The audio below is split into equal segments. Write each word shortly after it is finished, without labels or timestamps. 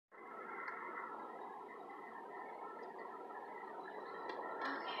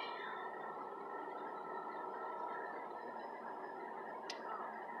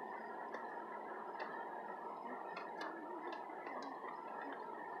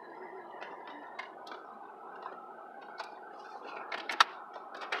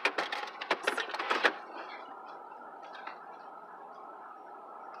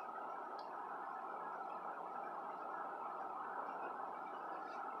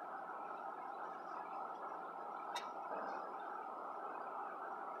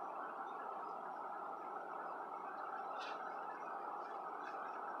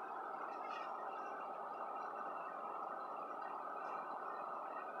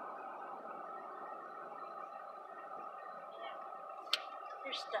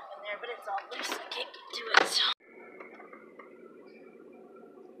There's stuff in there, but it's all loose. I can't get to it, so.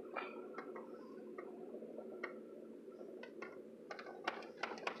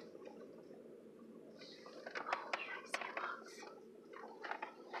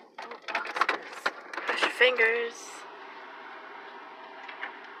 Wash your fingers.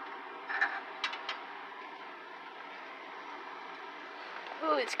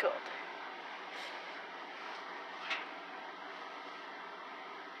 Ooh, it's cold.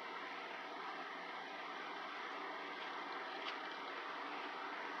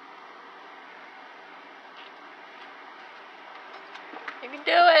 You can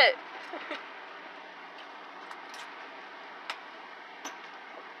do it!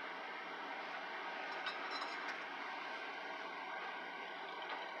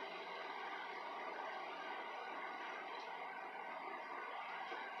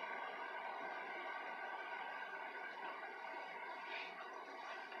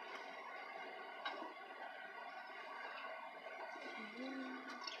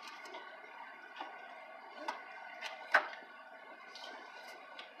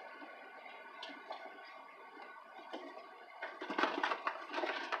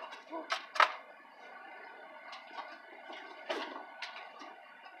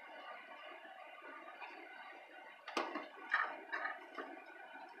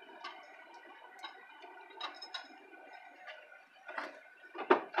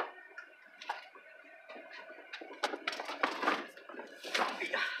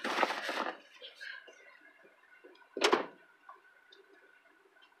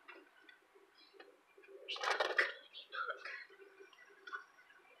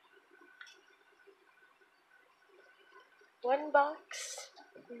 One box,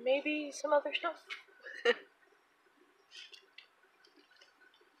 maybe some other stuff.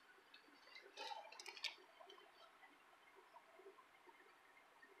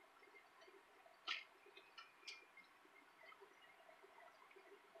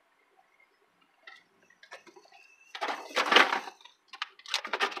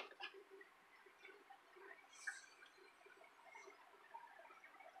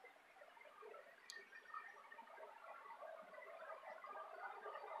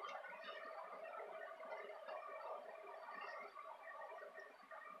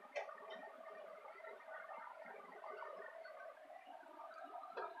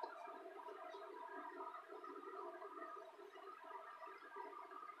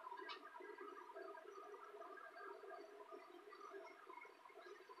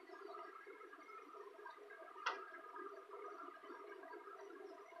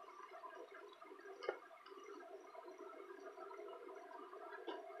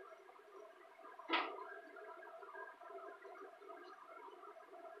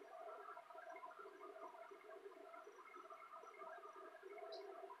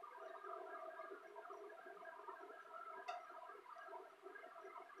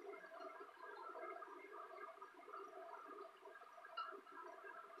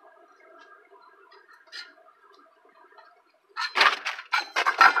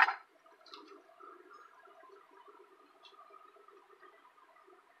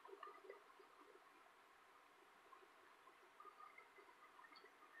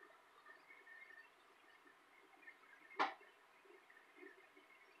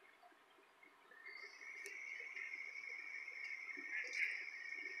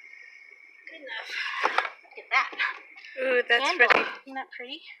 Enough. Look at that. Ooh, that's Candle. pretty. Isn't that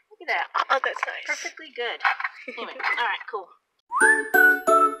pretty? Look at that. Oh, that's nice. Perfectly good. Anyway, alright, cool.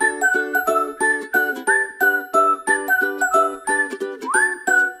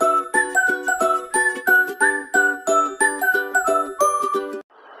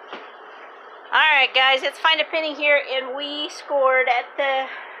 Alright guys, it's Find a Penny here, and we scored at the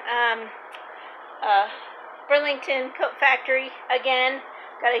Burlington Coat Factory again.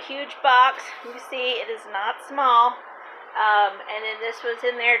 Got a huge box. You see it is not small. And then this was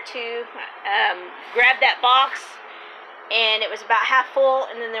in there too. Grabbed that box, and it was about half full,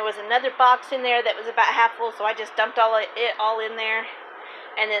 and then there was another box in there that was about half full, so I just dumped it all in there.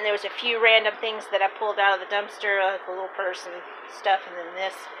 And then there was a few random things that I pulled out of the dumpster, like a little purse and stuff, and then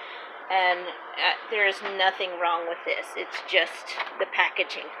this. And there is nothing wrong with this. It's just the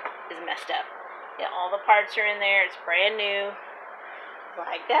packaging is messed up. Yeah, all the parts are in there. It's brand new.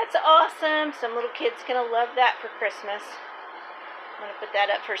 Like, that's awesome. Some little kid's gonna love that for Christmas. I'm gonna put that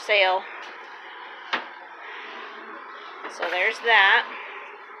up for sale. So there's that.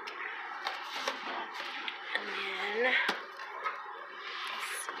 And then,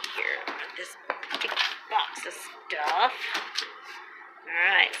 let's see here. Put this big box of stuff.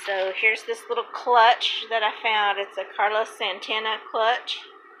 Alright, so here's this little clutch that I found. It's a Carlos Santana clutch.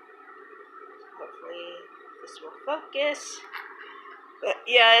 Hopefully this will focus. But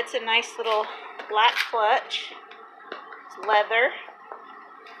yeah, it's a nice little black clutch. It's leather.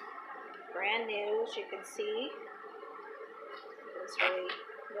 Brand new, as you can see. It's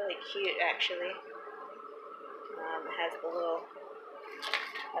really cute, actually. It has the little,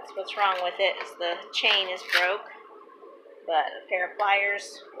 that's what's wrong with it, is the chain is broke. But a pair of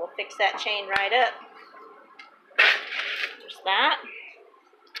pliers will fix that chain right up. There's that.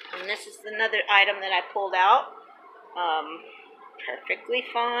 And this is another item that I pulled out. Perfectly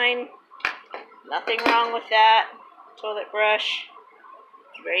fine. Nothing wrong with that. Toilet brush.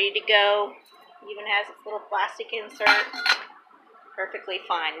 It's ready to go. Even has its little plastic insert. Perfectly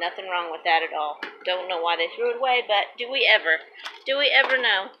fine. Nothing wrong with that at all. Don't know why they threw it away, but do we ever? Do we ever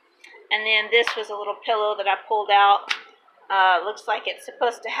know? And then this was a little pillow that I pulled out. Looks like it's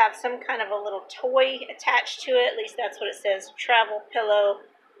supposed to have some kind of a little toy attached to it. At least that's what it says. Travel pillow.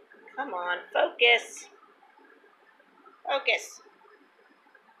 Come on, focus. Focus.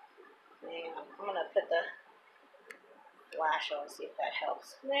 Hang on. I'm going to put the flash on, see if that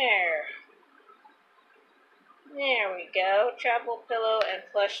helps. There. There we go. Travel pillow and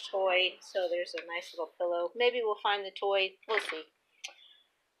plush toy. So there's a nice little pillow. Maybe we'll find the toy. We'll see.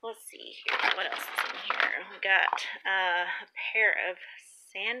 Let's see here. What else is in here? We got a pair of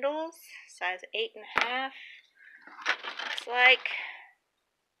sandals, size 8.5. Looks like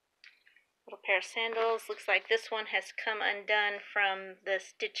little pair of sandals. Looks like this one has come undone from the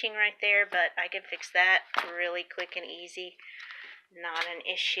stitching right there, but I can fix that really quick and easy. Not an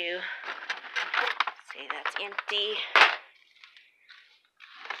issue. Let's see, that's empty.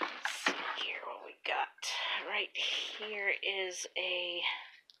 Let's see here what we got. Right here is a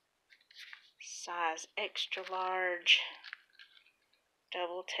size extra large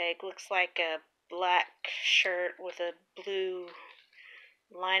double take. Looks like a black shirt with a blue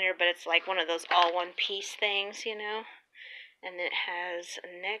liner, but it's like one of those all one piece things, you know. And it has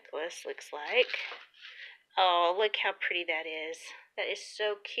a necklace, looks like. Oh, look how pretty that is. That is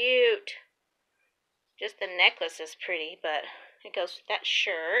so cute. Just the necklace is pretty, but it goes with that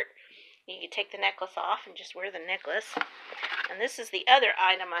shirt. You can take the necklace off and just wear the necklace. And this is the other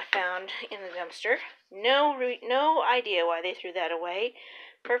item I found in the dumpster. No idea why they threw that away.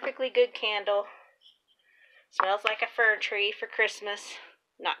 Perfectly good candle. Smells like a fir tree for Christmas.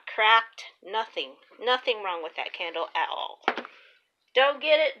 Not cracked. Nothing wrong with that candle at all. Don't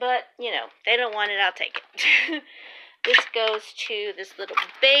get it, but, you know, they don't want it, I'll take it. This goes to this little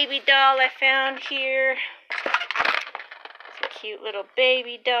baby doll I found here. It's a cute little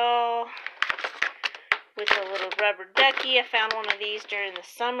baby doll with a little rubber ducky. I found one of these during the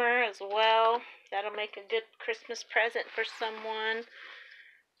summer as well. That'll make a good Christmas present for someone.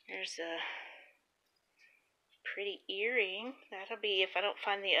 There's a pretty earring. That'll be, if I don't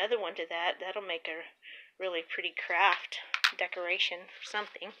find the other one to that, that'll make a really pretty craft decoration for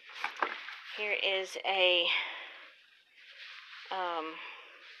something. Here is a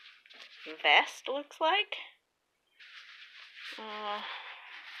vest, looks like.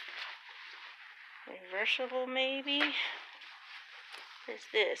 Reversible, maybe. What is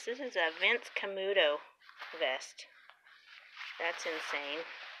this? This is a Vince Camuto vest. That's insane.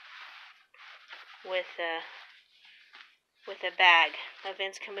 With a bag, a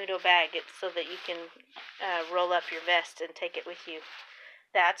Vince Camuto bag. It's so that you can roll up your vest and take it with you.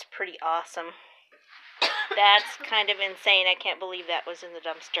 That's pretty awesome. That's kind of insane. I can't believe that was in the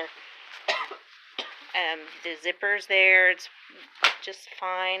dumpster. The zipper's there. It's just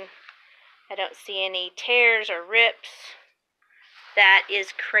fine. I don't see any tears or rips. That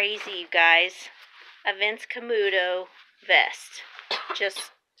is crazy, you guys. A Vince Camuto vest.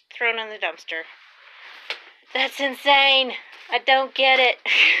 Just thrown in the dumpster. That's insane. I don't get it.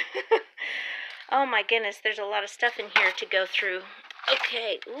 Oh my goodness, there's a lot of stuff in here to go through.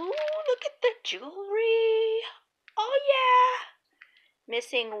 Okay, ooh, look at the jewelry. Oh yeah.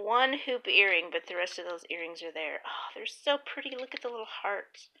 Missing one hoop earring, but the rest of those earrings are there. Oh, they're so pretty. Look at the little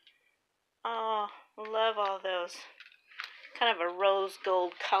hearts. Oh, love all those. Kind of a rose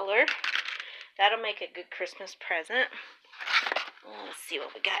gold color. That'll make a good Christmas present. Let's see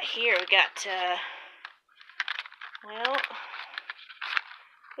what we got here. We got, well,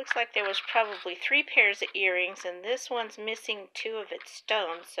 looks like there was probably 3 pairs of earrings, and this one's missing 2 of its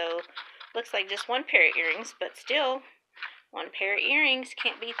stones, so looks like just 1 pair of earrings, but still, 1 pair of earrings,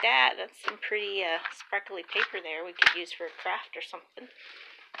 can't beat that. That's some pretty sparkly paper there we could use for a craft or something.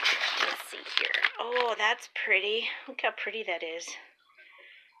 Let's see here. Oh, that's pretty. Look how pretty that is.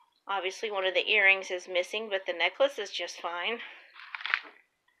 Obviously, one of the earrings is missing, but the necklace is just fine.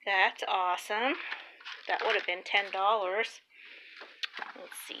 That's awesome. That would have been $10.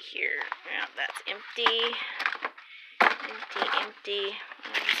 Let's see here. Yeah, that's empty. Empty.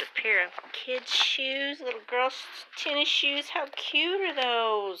 There's a pair of kids' shoes, little girls' tennis shoes. How cute are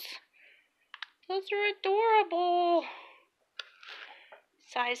those? Those are adorable.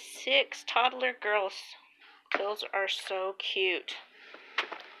 Size 6 toddler girls. Those are so cute.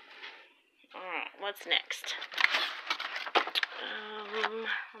 Alright, what's next?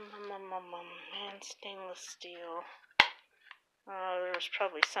 And stainless steel. Oh, there was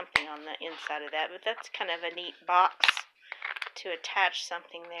probably something on the inside of that, but that's kind of a neat box to attach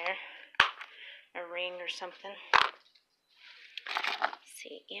something there. A ring or something. Let's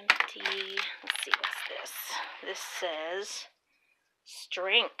see, empty. Let's see, what's this? This says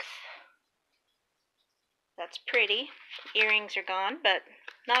strength. That's pretty. Earrings are gone, but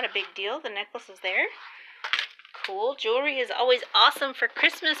not a big deal. The necklace is there. Cool. Jewelry is always awesome for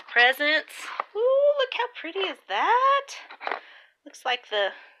Christmas presents. Ooh, look how pretty is that? Looks like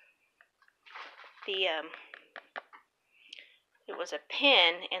it was a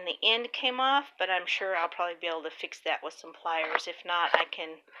pin and the end came off, but I'm sure I'll probably be able to fix that with some pliers. If not, I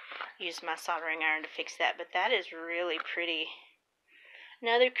can use my soldering iron to fix that, but that is really pretty.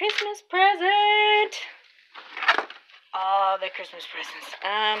 Another Christmas present! All the Christmas presents.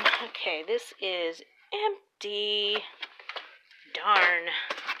 Okay, this is empty. Darn.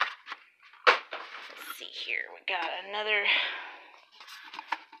 Let's see here. We got another.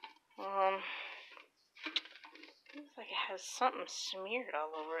 Looks like it has something smeared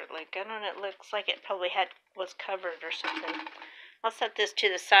all over it. Like, I don't know, it looks like it probably was covered or something. I'll set this to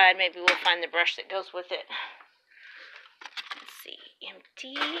the side. Maybe we'll find the brush that goes with it. Let's see.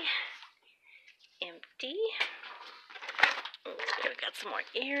 Empty. Empty. Okay, we got some more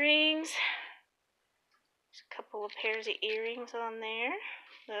earrings. There's a couple of pairs of earrings on there.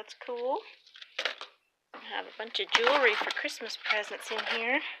 That's cool. I have a bunch of jewelry for Christmas presents in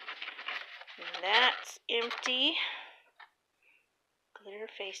here. And that's empty. Glitter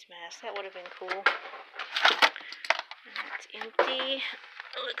face mask. That would have been cool. And that's empty.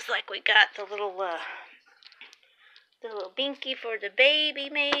 It looks like we got the little binky for the baby,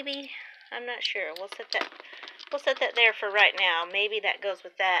 maybe. I'm not sure. We'll set that there for right now. Maybe that goes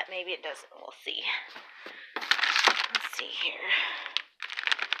with that. Maybe it doesn't. We'll see. Let's see here.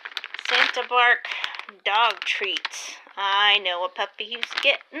 Santa Bark dog treats. I know a puppy who's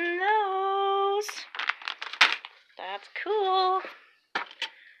getting those. That's cool.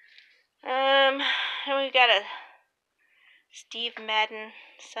 And we got a Steve Madden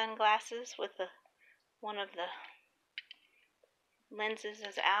sunglasses with one of the lenses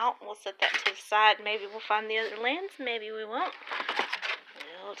is out. We'll set that to the side. Maybe we'll find the other lens. Maybe we won't.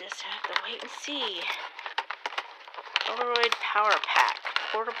 We'll just have to wait and see. Polaroid Power Pack.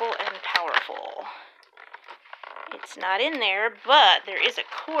 Portable and powerful. It's not in there, but there is a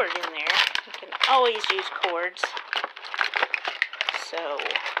cord in there. You can always use cords. So,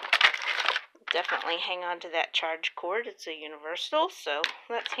 definitely hang on to that charge cord. It's a universal, so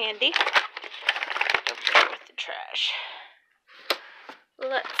that's handy. Over with the trash.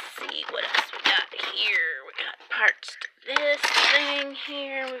 Let's see what else we got here. We got parts to this thing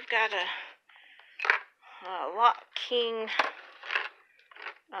here. We've got a Lock King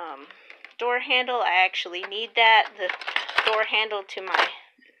door handle. I actually need that. The door handle to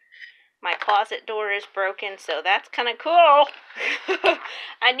my closet door is broken, so that's kind of cool.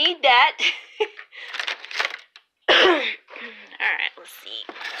 I need that. Alright, let's see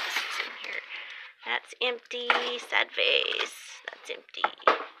what else is in here. That's empty. Sad face. That's empty.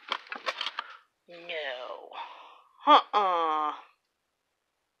 No.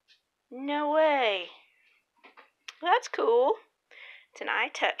 No way. That's cool. It's an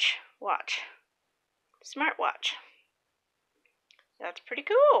iTouch watch. Smartwatch. That's pretty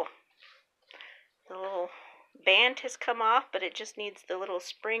cool. The little band has come off, but it just needs the little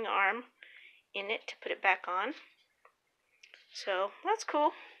spring arm in it to put it back on. So, that's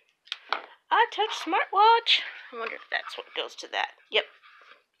cool. iTouch smartwatch. I wonder if that's what goes to that. Yep.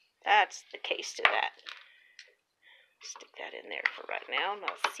 That's the case to that. Stick that in there for right now, and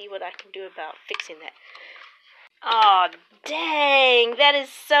I'll see what I can do about fixing that. Aw, dang. That is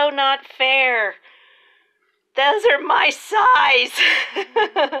so not fair. Those are my size.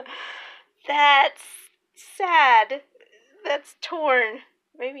 That's sad. That's torn.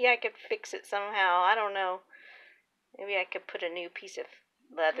 Maybe I could fix it somehow. I don't know. Maybe I could put a new piece of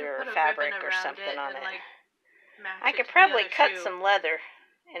leather or fabric or something on it. I could probably cut some leather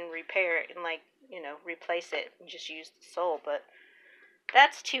and repair it and, like, you know, replace it and just use the sole, but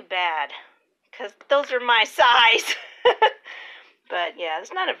that's too bad because those are my size. But yeah,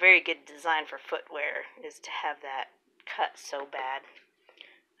 it's not a very good design for footwear, is to have that cut so bad.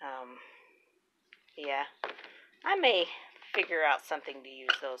 Yeah, I may figure out something to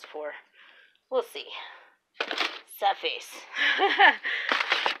use those for. We'll see. Surface.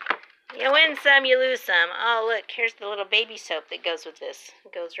 You win some, you lose some. Oh, look, here's the little baby soap that goes with this.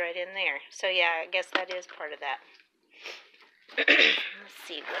 It goes right in there. So yeah, I guess that is part of that. Let's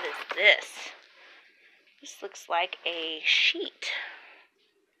see, what is this? This looks like a sheet.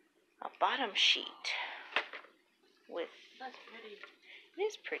 A bottom sheet. With... That's pretty. It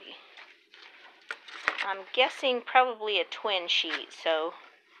is pretty. I'm guessing probably a twin sheet, so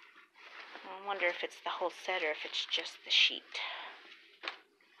I wonder if it's the whole set or if it's just the sheet.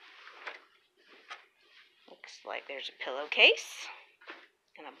 Looks like there's a pillowcase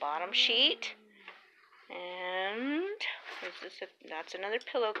and a bottom sheet. And that's another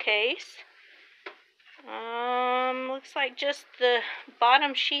pillowcase. Looks like just the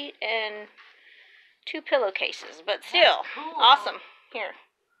bottom sheet and 2 pillowcases, but still cool. Awesome. Here,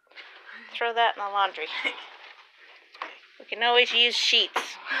 throw that in the laundry. We can always use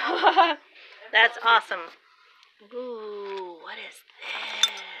sheets. That's awesome. Ooh, what is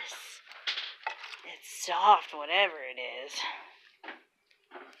this? It's soft, whatever it is.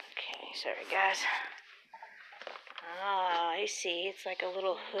 Okay, sorry guys. Ah, I see. It's like a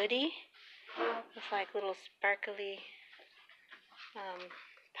little hoodie with like little sparkly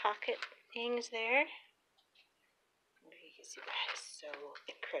pocket things there. You can see that is so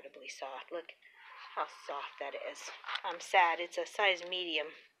incredibly soft. Look how soft that is. I'm sad. It's a size medium,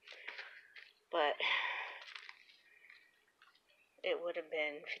 but it would have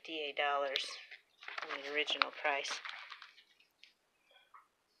been $58 on the original price.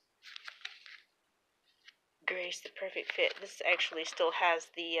 Grace, the perfect fit. This actually still has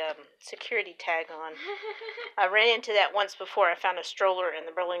the security tag on. I ran into that once before. I found a stroller in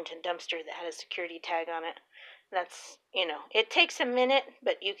the Burlington dumpster that had a security tag on it. That's, you know, it takes a minute,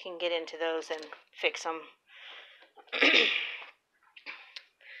 but you can get into those and fix them.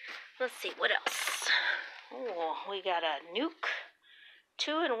 Let's see, what else? Oh, we got a Nuke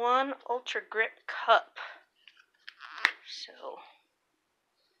 2-in-1 Ultra Grip Cup. So,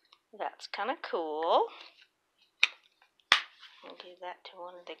 that's kind of cool. I'll give that to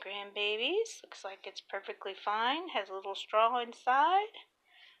one of the grandbabies. Looks like it's perfectly fine. Has a little straw inside.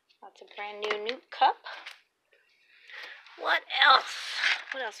 That's a brand new Nuke cup. What else?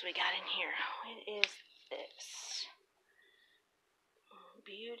 What else we got in here? What is this?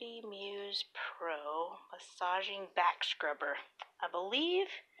 Beauty Muse Pro Massaging Back Scrubber. I believe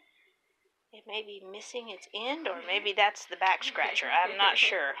it may be missing its end, or maybe that's the back scratcher. I'm not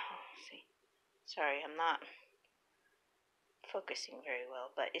sure. Let's see. Sorry, I'm not focusing very well,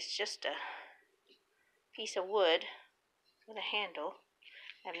 but it's just a piece of wood with a handle.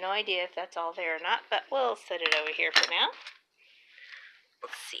 I have no idea if that's all there or not, but we'll set it over here for now.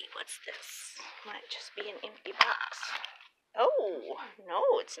 Let's see, what's this? Might just be an empty box. Oh, no,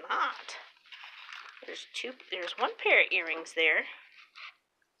 it's not. There's one pair of earrings there.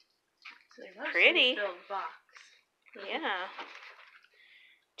 They're pretty. Box. Yeah.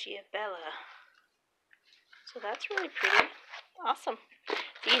 Giabella. So that's really pretty. Awesome.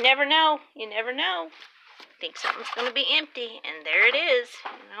 You never know. You never know. Think something's going to be empty, and there it is.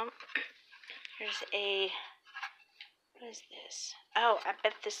 You know. Here's a... What is this? Oh, I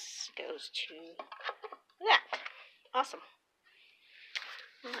bet this goes to that. Awesome.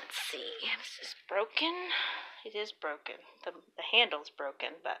 Let's see. This is broken. It is broken. The handle's broken,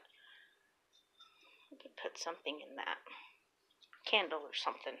 but I could put something in that. Candle or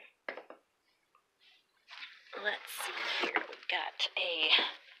something. Let's see here. We've got a...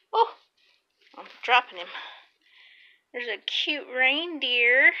 Oh! I'm dropping him. There's a cute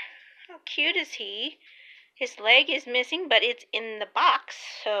reindeer. How cute is he? His leg is missing, but it's in the box.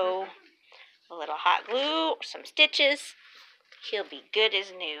 So, a little hot glue, some stitches. He'll be good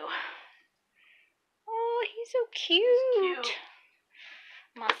as new. Oh, he's so cute.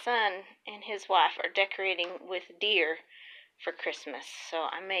 My son and his wife are decorating with deer for Christmas, so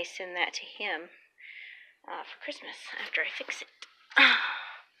I may send that to him for Christmas after I fix it.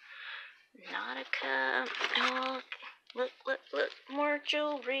 Nautica. Oh, look, more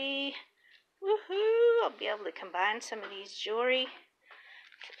jewelry. Woohoo! I'll be able to combine some of these jewelry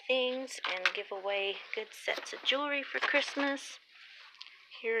things and give away good sets of jewelry for Christmas.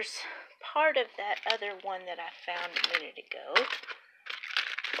 Here's part of that other one that I found a minute ago.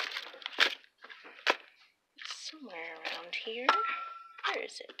 Somewhere around here. Where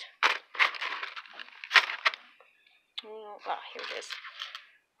is it? Oh, here it is.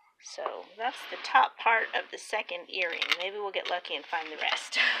 So that's the top part of the second earring. Maybe we'll get lucky and find the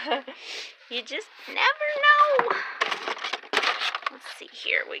rest. You just never know. Let's see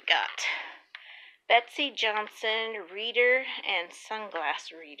here. We got Betsy Johnson reader and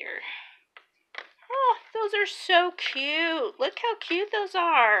sunglass reader. Oh, those are so cute. Look how cute those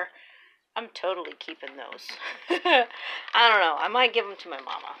are. I'm totally keeping those. I don't know. I might give them to my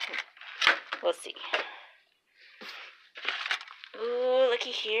mama. We'll see. Ooh,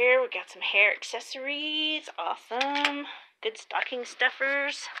 looky here. We got some hair accessories. Awesome. Good stocking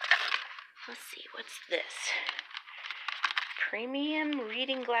stuffers. Let's see. What's this? Premium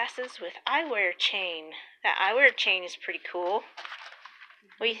reading glasses with eyewear chain. That eyewear chain is pretty cool.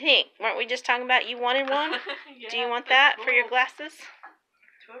 What do you think? Weren't we just talking about you wanted one? Yeah, do you want that cool. for your glasses?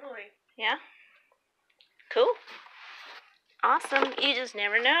 Totally. Yeah? Cool. Awesome. You just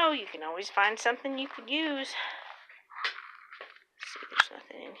never know. You can always find something you could use. Let's see, there's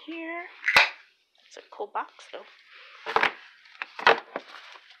nothing in here. It's a cool box, though.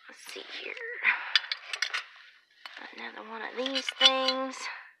 Let's see here. Another one of these things.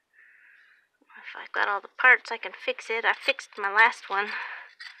 If I got all the parts, I can fix it. I fixed my last one.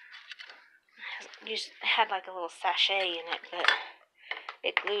 It had like a little sachet in it, but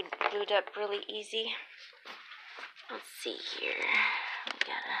it glued up really easy. Let's see here. We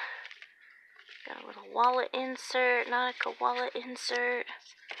got a little wallet insert, Nautica wallet insert.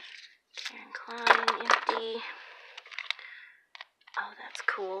 Karen Klein, empty. Oh, that's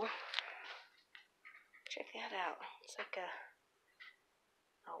cool. Check that out. It's like a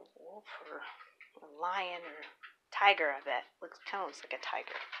wolf or a lion or tiger, I bet. Kind of looks like a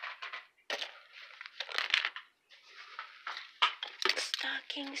tiger.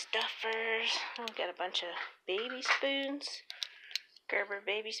 Stocking stuffers. We've got a bunch of baby spoons. Gerber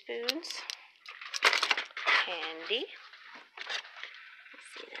baby spoons. Candy. Let's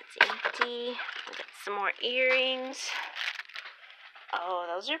see, that's empty. We got some more earrings. Oh,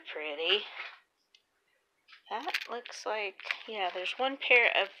 those are pretty. That looks like, yeah, there's one pair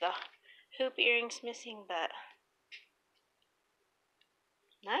of the hoop earrings missing, but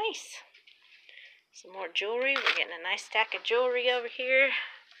nice. Some more jewelry. We're getting a nice stack of jewelry over here.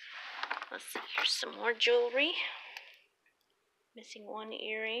 Let's see, here's some more jewelry. Missing one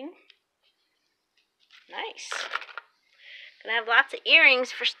earring. Nice. Gonna have lots of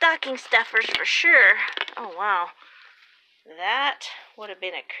earrings for stocking stuffers for sure. Oh, wow. That would have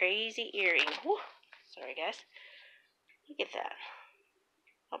been a crazy earring. Whew. Sorry, guys. Look at that.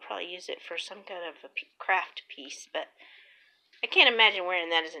 I'll probably use it for some kind of a craft piece, but I can't imagine wearing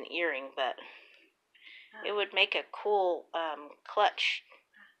that as an earring, but it would make a cool clutch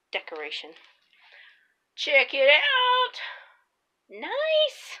decoration. Check it out!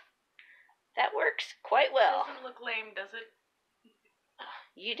 Nice! That works quite well. Doesn't look lame, does it?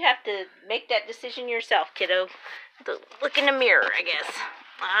 You'd have to make that decision yourself, kiddo. Look in the mirror, I guess.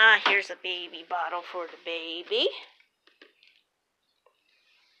 Ah, here's a baby bottle for the baby.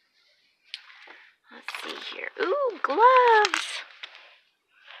 Let's see here. Ooh, gloves.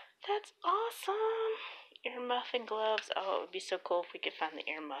 That's awesome. Earmuff and gloves. Oh, it would be so cool if we could find the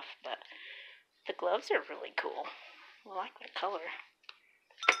earmuff, but the gloves are really cool. I like the color.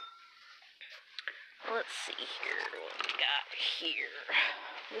 Let's see here what we got here.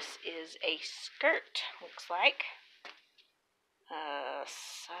 This is a skirt, looks like.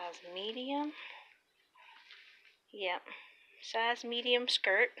 Size medium. Yep, size medium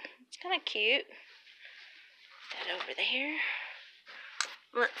skirt. It's kind of cute. Put that over there.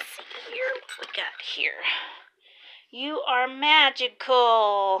 Let's see here what we got here. You are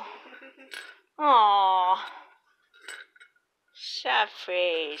magical. Aww. Sad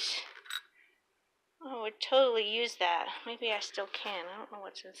phrase. I would totally use that. Maybe I still can. I don't know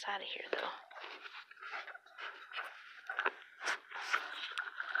what's inside of here, though.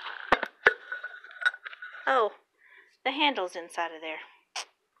 Oh, the handle's inside of there.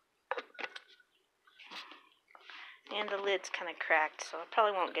 And the lid's kind of cracked, so I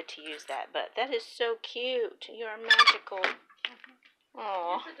probably won't get to use that. But that is so cute. You are magical.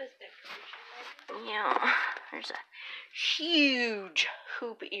 Aww. Yeah. There's a huge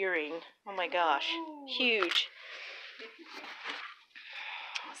hoop earring. Oh my gosh. Huge.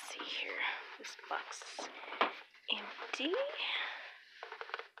 Let's see here. This box is empty.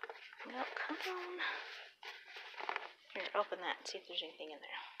 No, come on. Here, open that and see if there's anything in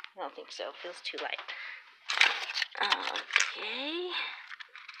there. I don't think so. It feels too light. Okay.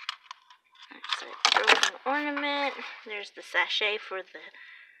 That's a broken ornament. There's the sachet for the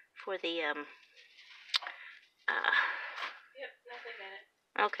Yep, nothing in it.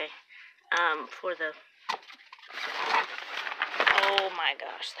 okay. For the Oh my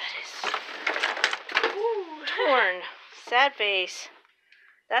gosh, that is torn. Sad face.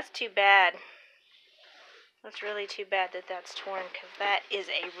 That's too bad. That's really too bad that that's torn, because that is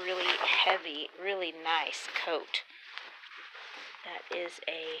a really heavy, really nice coat. That is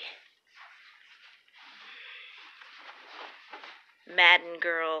a Madden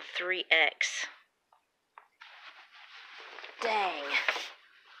Girl 3X. Dang.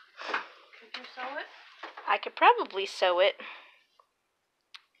 Could you sew it? I could probably sew it.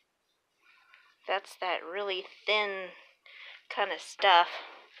 That's that really thin kind of stuff.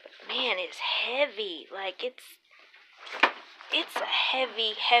 But man, it's heavy. Like, it's a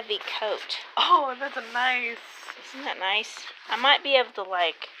heavy, heavy coat. Oh, that's a nice. Isn't that nice? I might be able to,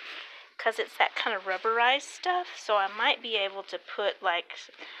 like, because it's that kind of rubberized stuff, so I might be able to put,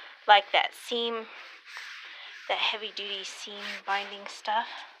 like that seam, that heavy-duty seam binding stuff.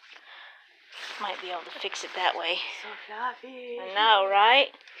 Might be able to fix it that way. So fluffy. I know, right?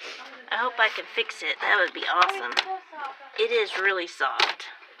 I hope I can fix it. That would be awesome. It is really soft.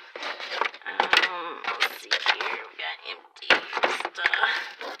 Let's see here. We got empty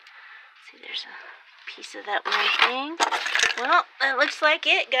stuff. See, there's a piece of that one thing. Well, that looks like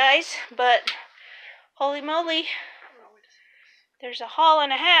it, guys. But holy moly, there's a haul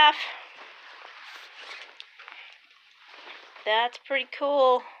and a half. That's pretty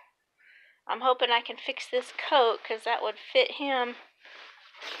cool. I'm hoping I can fix this coat, because that would fit him.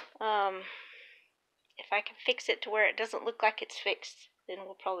 If I can fix it to where it doesn't look like it's fixed, then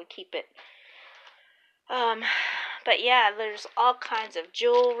we'll probably keep it. But yeah, there's all kinds of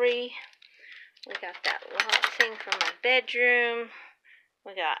jewelry. We got that little thing from my bedroom.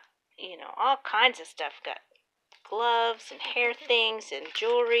 We got, you know, all kinds of stuff. Got gloves and hair things and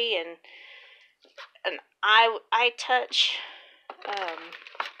jewelry and an eye touch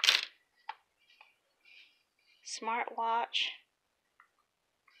smartwatch.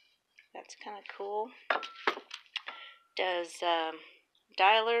 That's kind of cool. Does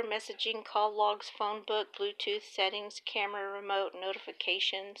dialer, messaging, call logs, phone book, Bluetooth settings, camera remote,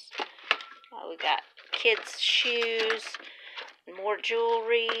 notifications. We got kids' shoes, more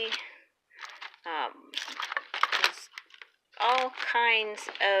jewelry. There's all kinds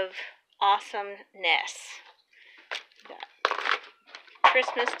of awesomeness. We got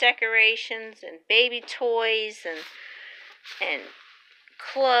Christmas decorations and baby toys and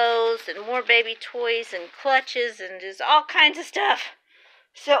clothes and more baby toys and clutches and just all kinds of stuff.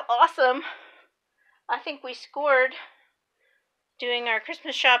 So awesome. I think we scored doing our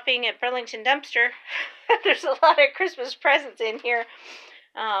Christmas shopping at Burlington Dumpster. There's a lot of Christmas presents in here.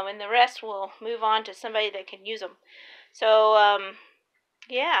 And the rest will move on to somebody that can use them. So,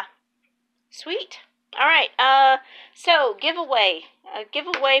 yeah. Sweet. All right. So, giveaway. A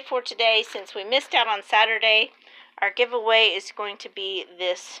giveaway for today, since we missed out on Saturday. Our giveaway is going to be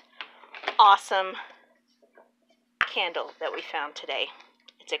this awesome candle that we found today.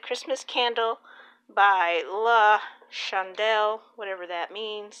 It's a Christmas candle by La Chandelle, whatever that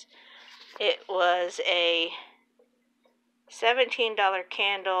means. It was a $17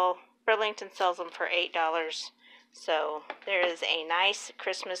 candle. Burlington sells them for $8. So there is a nice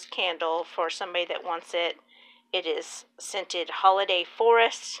Christmas candle for somebody that wants it. It is scented Holiday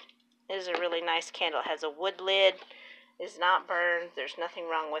Forest. It is a really nice candle. It has a wood lid. It is not burned. There's nothing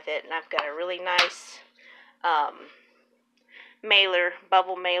wrong with it. And I've got a really nice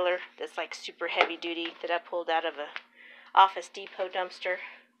bubble mailer that's like super heavy duty that I pulled out of a Office Depot dumpster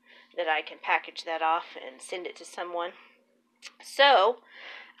that I can package that off and send it to someone. So,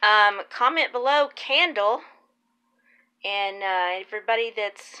 comment below candle, and everybody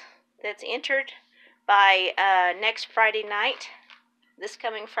that's entered by next Friday night, this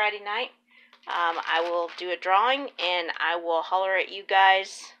coming Friday night, I will do a drawing and I will holler at you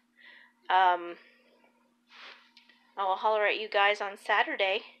guys. I will holler at you guys on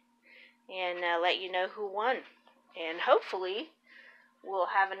Saturday and let you know who won. And hopefully we'll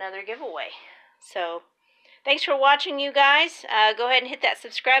have another giveaway. So, thanks for watching, you guys. Go ahead and hit that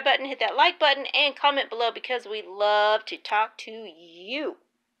subscribe button, hit that like button, and comment below, because we love to talk to you.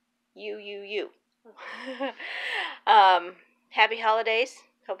 You. Happy holidays.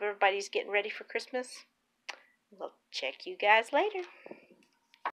 Hope everybody's getting ready for Christmas. We'll check you guys later.